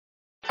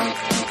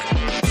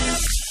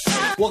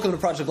Welcome to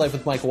Project Life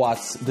with Mike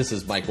Watts. This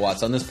is Mike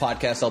Watts. On this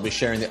podcast, I'll be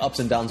sharing the ups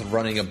and downs of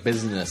running a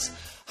business,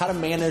 how to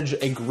manage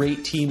a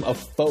great team of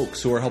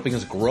folks who are helping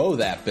us grow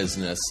that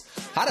business,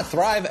 how to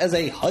thrive as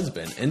a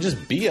husband and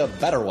just be a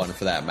better one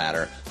for that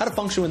matter, how to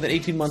function with an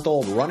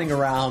 18-month-old running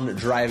around,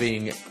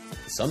 driving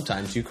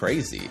sometimes you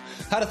crazy,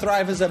 how to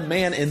thrive as a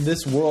man in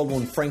this world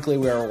when frankly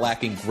we are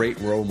lacking great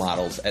role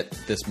models at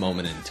this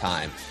moment in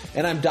time.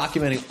 And I'm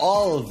documenting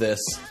all of this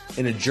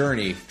in a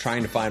journey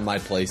trying to find my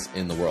place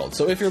in the world.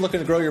 So if you're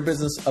looking to grow your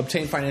business,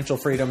 obtain financial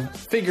freedom,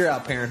 figure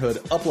out parenthood,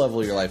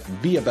 up-level your life,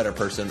 be a better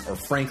person, or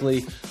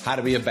frankly, how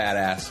to be a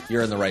badass,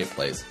 you're in the right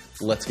place.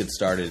 Let's get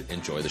started.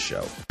 Enjoy the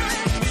show.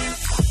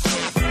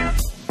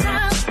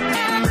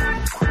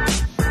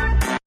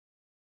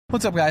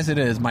 What's up, guys? It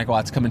is Mike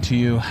Watts coming to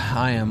you.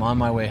 I am on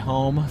my way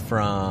home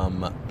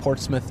from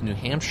Portsmouth, New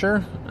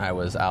Hampshire. I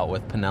was out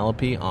with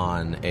Penelope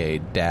on a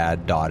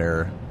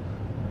dad-daughter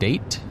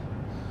date.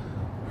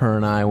 Her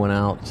and I went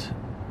out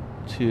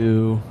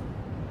to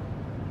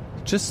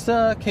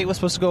Kate was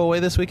supposed to go away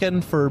this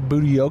weekend for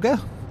Booty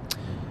Yoga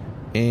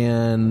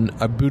and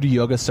a Booty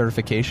Yoga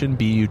certification,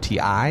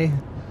 BUTI,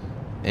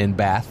 in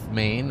Bath,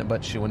 Maine.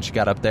 But when she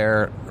got up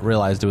there,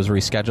 realized it was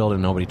rescheduled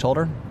and nobody told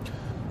her.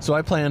 So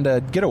I planned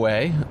to get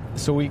away.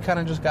 So we kind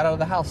of just got out of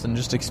the house and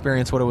just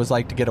experienced what it was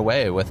like to get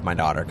away with my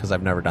daughter, because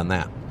I've never done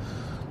that.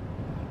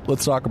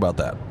 Let's talk about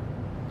that.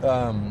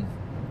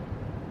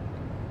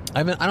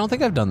 I don't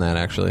think I've done that,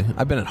 actually.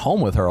 I've been at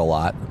home with her a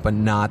lot, but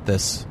not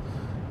this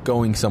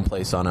going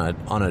someplace on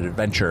an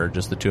adventure,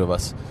 just the two of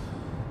us.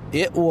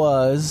 It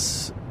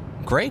was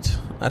great,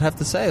 I'd have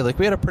to say. Like,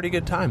 we had a pretty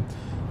good time.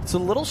 It's a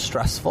little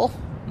stressful,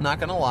 not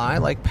gonna lie,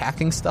 like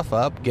packing stuff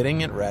up,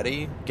 getting it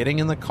ready, getting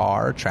in the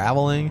car,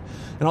 traveling.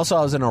 And also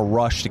I was in a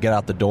rush to get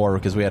out the door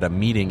because we had a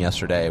meeting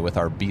yesterday with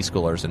our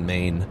B-schoolers in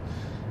Maine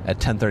at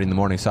 10:30 in the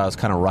morning, so I was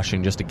kind of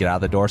rushing just to get out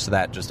of the door, so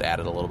that just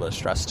added a little bit of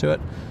stress to it.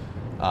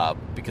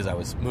 Because I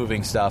was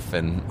moving stuff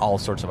and all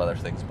sorts of other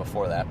things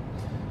before that.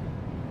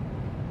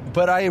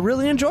 But I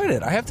really enjoyed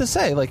it, I have to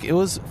say. Like, it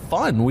was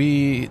fun.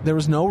 There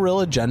was no real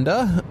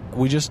agenda.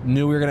 We just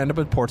knew we were going to end up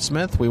in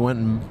Portsmouth. We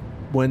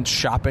went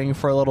shopping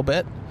for a little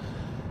bit.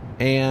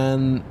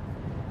 And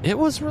it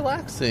was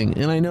relaxing.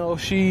 And I know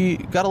she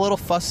got a little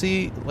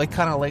fussy, like,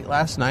 kind of late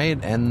last night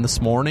and this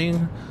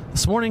morning.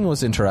 This morning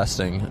was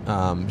interesting.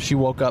 She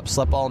woke up,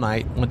 slept all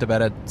night, went to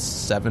bed at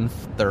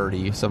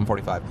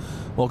 7:45.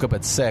 Woke up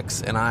at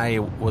 6, and I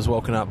was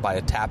woken up by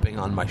a tapping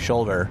on my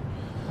shoulder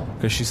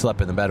because she slept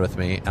in the bed with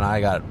me, and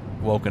I got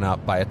woken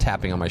up by a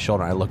tapping on my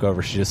shoulder. I look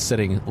over, she's just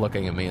sitting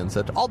looking at me and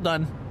said, "All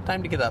done,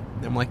 time to get up."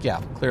 I'm like,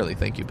 "Yeah, clearly,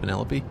 thank you,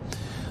 Penelope."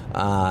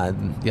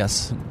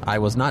 Yes, I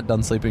was not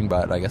done sleeping,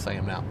 but I guess I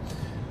am now.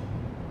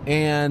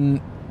 And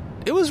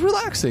it was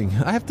relaxing,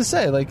 I have to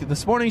say. Like,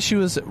 this morning she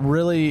was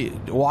really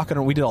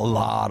walking. We did a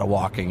lot of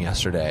walking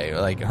yesterday,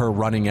 like her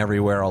running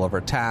everywhere all over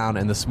town.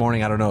 And this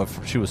morning, I don't know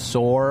if she was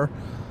sore.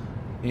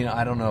 You know,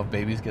 I don't know if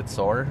babies get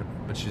sore,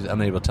 but she's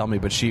unable to tell me.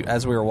 But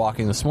as we were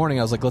walking this morning,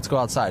 I was like, "Let's go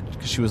outside,"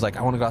 because she was like,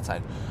 "I want to go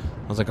outside."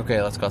 I was like,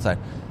 "Okay, let's go outside."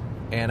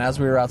 And as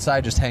we were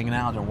outside just hanging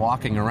out and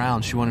walking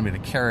around, she wanted me to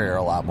carry her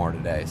a lot more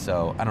today.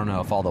 So I don't know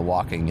if all the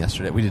walking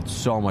yesterday, we did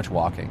so much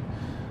walking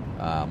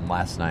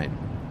last night.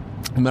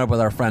 We met up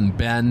with our friend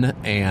Ben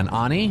and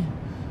Ani.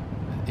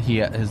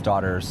 His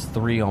daughter's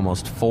 3,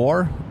 almost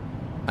 4.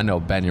 I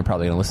know, Ben, you're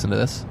probably going to listen to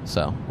this,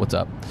 so what's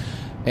up?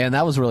 And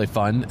that was really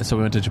fun. So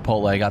we went to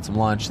Chipotle, got some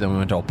lunch, then we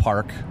went to a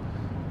park.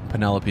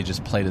 Penelope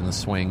just played in the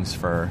swings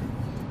for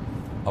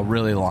a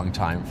really long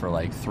time, for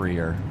like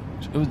 3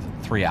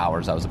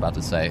 hours, I was about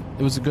to say.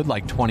 It was a good,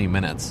 like, 20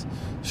 minutes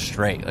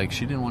straight. Like,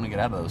 she didn't want to get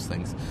out of those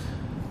things,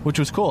 which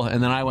was cool.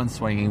 And then I went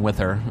swinging with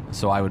her,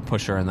 so I would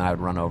push her, and then I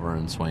would run over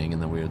and swing,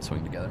 and then we would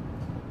swing together.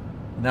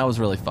 And that was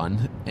really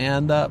fun.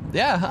 And,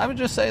 yeah, I would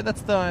just say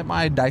that's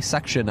my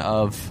dissection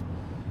of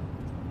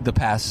the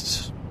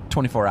past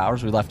 24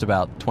 hours. We left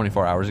about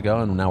 24 hours ago,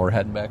 and now we're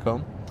heading back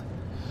home.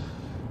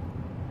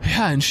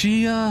 Yeah, and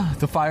she,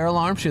 the fire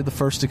alarm, she had the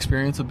first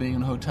experience of being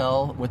in a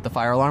hotel with the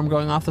fire alarm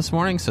going off this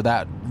morning, so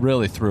that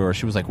really threw her.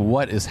 She was like,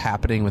 "What is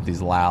happening with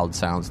these loud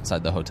sounds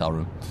inside the hotel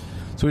room?"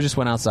 So we just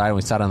went outside, and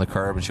we sat on the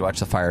curb, and she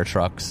watched the fire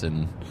trucks,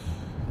 and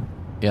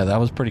yeah,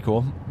 that was pretty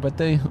cool. But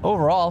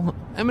overall,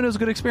 I mean, it was a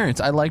good experience.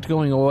 I liked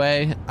going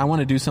away. I want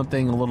to do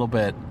something a little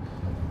bit,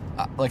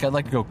 like, I'd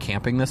like to go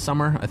camping this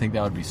summer. I think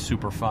that would be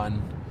super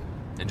fun.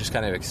 And just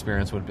kind of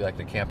experience what it would be like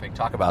to camping.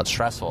 Talk about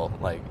stressful.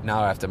 Like,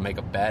 now I have to make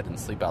a bed and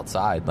sleep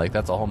outside. Like,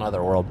 that's a whole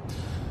nother world.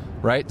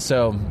 Right?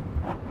 So,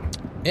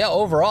 yeah,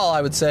 overall,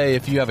 I would say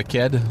if you have a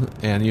kid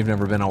and you've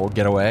never been a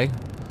getaway,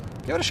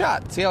 give it a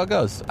shot. See how it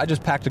goes. I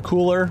just packed a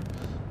cooler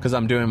because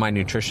I'm doing my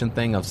nutrition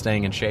thing of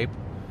staying in shape.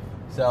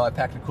 So I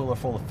packed a cooler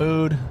full of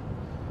food,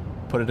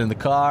 put it in the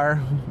car,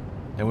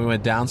 and we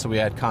went down so we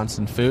had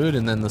constant food.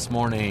 And then this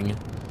morning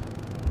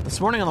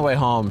on the way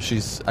home,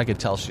 I could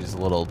tell she's a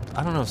little,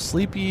 I don't know,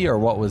 sleepy or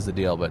what was the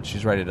deal, but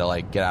she's ready to,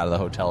 like, get out of the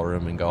hotel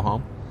room and go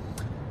home.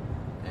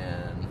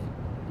 And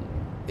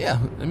yeah,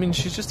 I mean,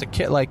 she's just a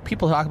kid. Like,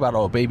 people talk about,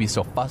 oh, baby's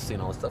so fussy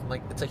and all this stuff.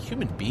 Like, it's a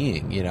human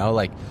being, you know?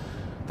 Like,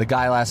 the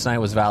guy last night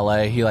was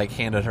valet. He like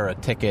handed her a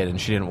ticket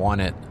and she didn't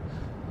want it.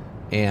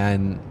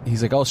 And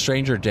he's like, oh,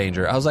 stranger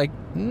danger. I was like,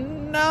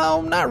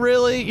 no, not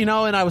really. You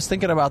know, and I was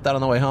thinking about that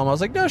on the way home. I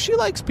was like, no, she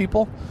likes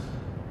people.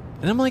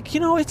 And I'm like, you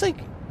know, it's like,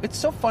 it's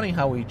so funny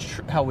how we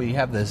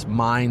have this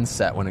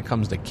mindset when it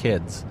comes to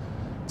kids.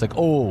 It's like,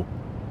 oh,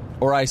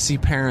 or I see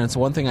parents.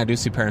 One thing I do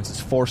see parents is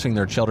forcing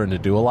their children to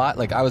do a lot.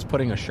 Like I was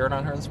putting a shirt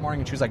on her this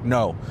morning and she was like,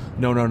 no.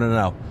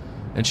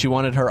 And she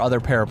wanted her other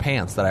pair of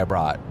pants that I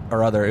brought,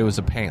 it was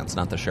the pants,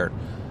 not the shirt.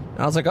 And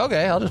I was like,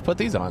 okay, I'll just put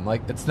these on.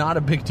 Like, it's not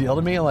a big deal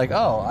to me. Like,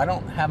 oh, I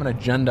don't have an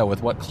agenda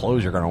with what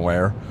clothes you're going to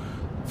wear.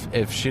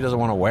 If she doesn't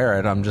want to wear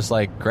it, I'm just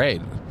like,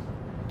 great.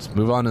 Let's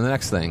move on to the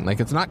next thing. Like,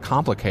 it's not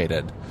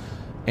complicated.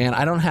 And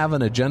I don't have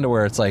an agenda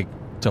where it's like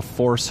to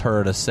force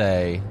her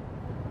to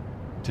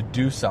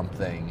do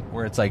something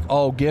where it's like,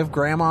 oh, give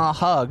grandma a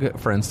hug,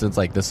 for instance.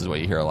 Like, this is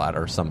what you hear a lot.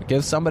 Or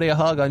give somebody a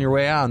hug on your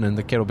way out, and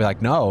the kid will be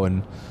like, no.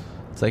 And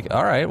it's like,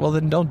 all right, well,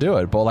 then don't do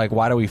it. But, like,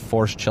 why do we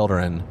force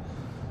children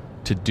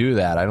to do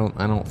that? I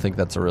don't think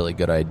that's a really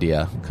good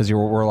idea, because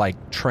we're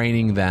like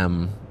training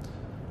them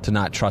to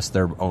not trust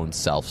their own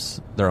self,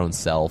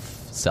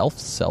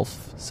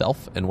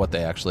 and what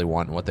they actually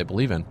want and what they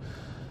believe in.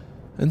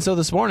 And so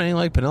this morning,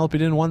 like, Penelope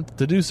didn't want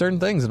to do certain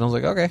things, and I was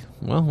like, okay,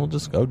 well, we'll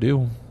just go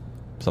do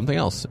something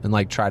else and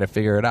like try to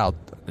figure it out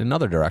in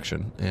another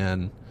direction.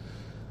 And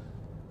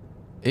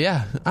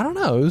yeah, I don't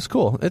know, it was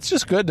cool. It's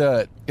just good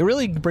it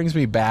really brings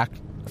me back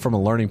from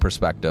a learning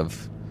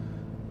perspective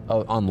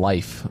on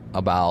life,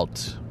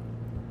 about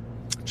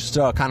just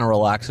to kind of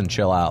relax and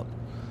chill out.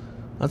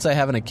 I'd say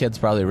having a kid's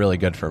probably really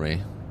good for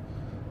me.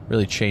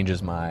 Really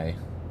changes my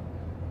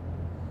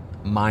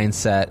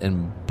mindset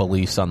and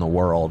beliefs on the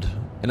world.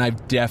 And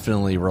I've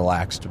definitely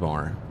relaxed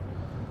more.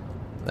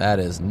 That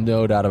is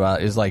no doubt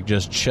about it. It's like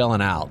just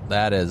chilling out.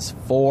 That is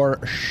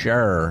for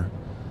sure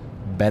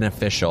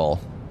beneficial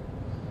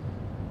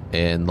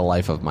in the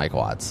life of Mike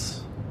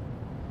Watts.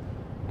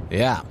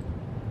 Yeah.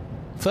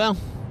 So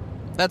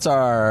that's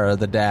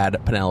the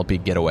dad Penelope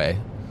getaway.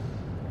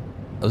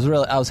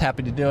 I was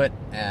happy to do it,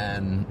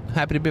 and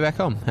happy to be back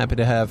home. Happy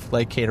to have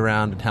like Kate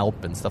around and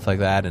help and stuff like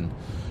that. And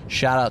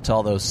shout out to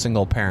all those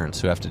single parents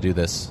who have to do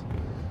this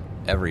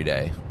every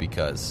day,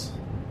 because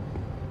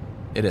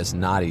it is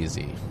not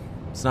easy.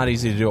 It's not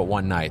easy to do it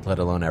one night, let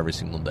alone every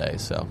single day.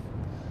 So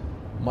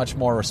much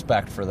more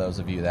respect for those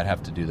of you that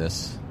have to do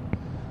this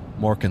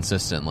more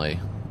consistently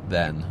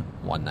than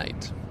one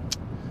night.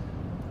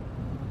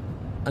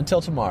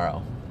 Until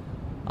tomorrow,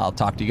 I'll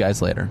talk to you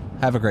guys later.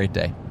 Have a great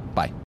day.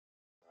 Bye.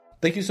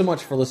 Thank you so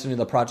much for listening to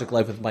the Project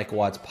Life with Mike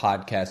Watts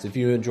podcast. If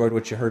you enjoyed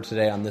what you heard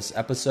today on this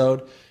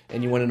episode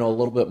and you want to know a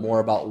little bit more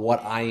about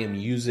what I am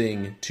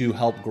using to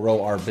help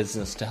grow our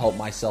business, to help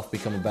myself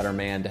become a better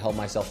man, to help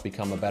myself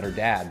become a better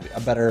dad,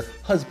 a better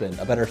husband,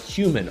 a better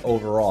human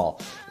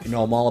overall, you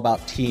know, I'm all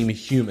about team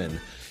human.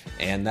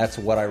 And that's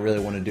what I really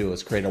want to do,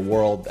 is create a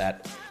world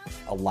that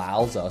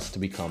allows us to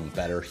become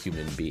better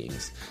human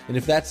beings. And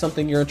if that's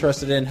something you're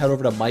interested in, head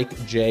over to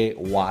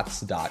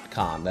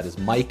MikeJWatts.com. That is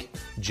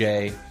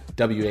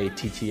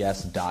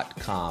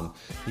MikeJWatts.com.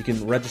 You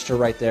can register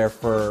right there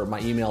for my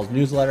email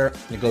newsletter.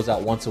 It goes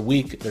out once a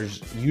week. There's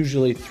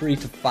usually 3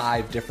 to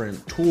 5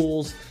 different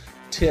tools,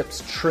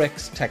 tips,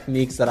 tricks,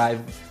 techniques that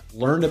I've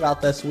learned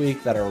about this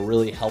week that are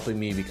really helping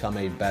me become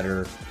a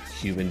better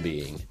human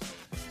being.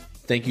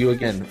 Thank you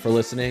again for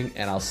listening,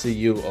 and I'll see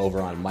you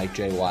over on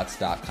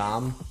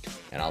MikeJWatts.com,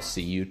 and I'll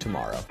see you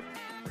tomorrow.